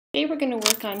Today we're going to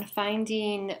work on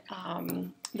finding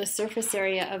the surface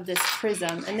area of this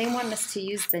prism, and they want us to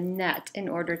use the net in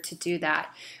order to do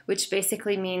that, which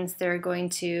basically means they're going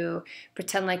to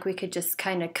pretend like we could just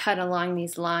kind of cut along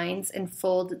these lines and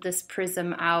fold this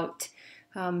prism out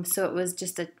so it was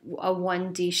just a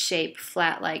 1D shape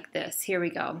flat like this. Here we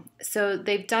go. So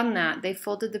they've done that. They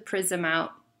folded the prism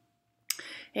out,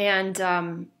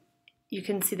 and you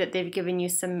can see that they've given you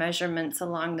some measurements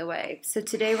along the way. So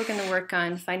today we're going to work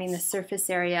on finding the surface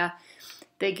area.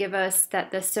 They give us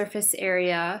that the surface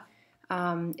area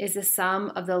is the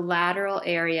sum of the lateral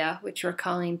area, which we're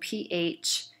calling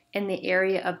pH, and the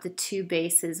area of the two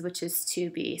bases, which is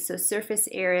 2b. So surface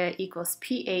area equals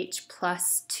pH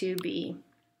plus 2b.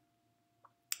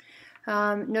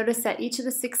 Notice that each of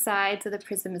the 6 sides of the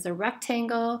prism is a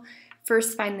rectangle.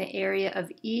 First, find the area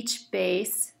of each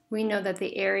base. We know that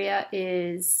the area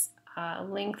is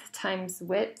length times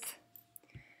width.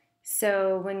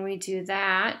 So when we do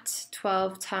that,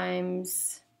 12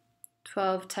 times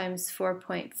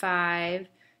 4.5,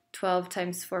 12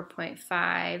 times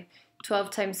 4.5, 12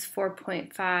 times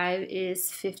 4.5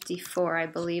 is 54, I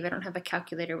believe. I don't have a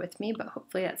calculator with me, but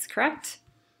hopefully that's correct.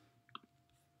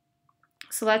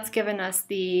 So that's given us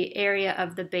the area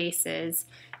of the bases.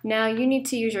 Now you need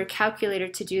to use your calculator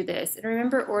to do this. And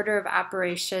remember order of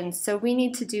operations. So we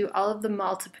need to do all of the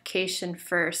multiplication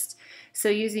first. So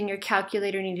using your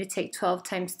calculator, you need to take 12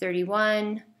 times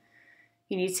 31.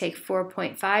 You need to take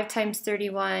 4.5 times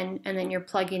 31. And then you're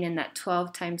plugging in that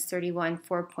 12 times 31,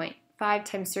 4.5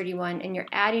 times 31, and you're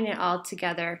adding it all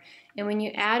together. And when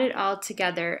you add it all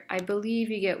together, I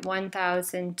believe you get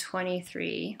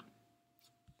 1,023.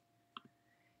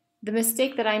 The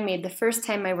mistake that I made the first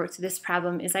time I worked through this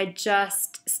problem is I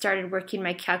just started working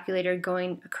my calculator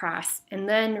going across, and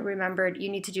then remembered you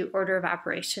need to do order of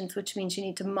operations, which means you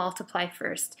need to multiply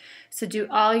first. So do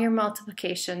all your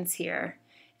multiplications here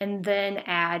and then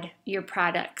add your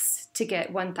products to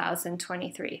get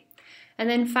 1,023. And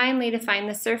then finally, to find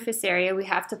the surface area, we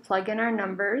have to plug in our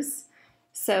numbers.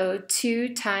 So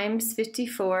 2 times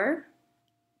 54.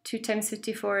 2 times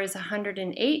 54 is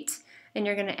 108. And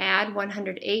you're going to add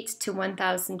 108 to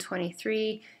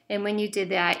 1,023, and when you did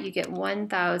that, you get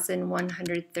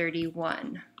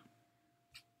 1,131.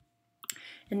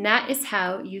 And that is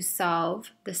how you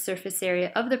solve the surface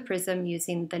area of the prism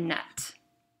using the net.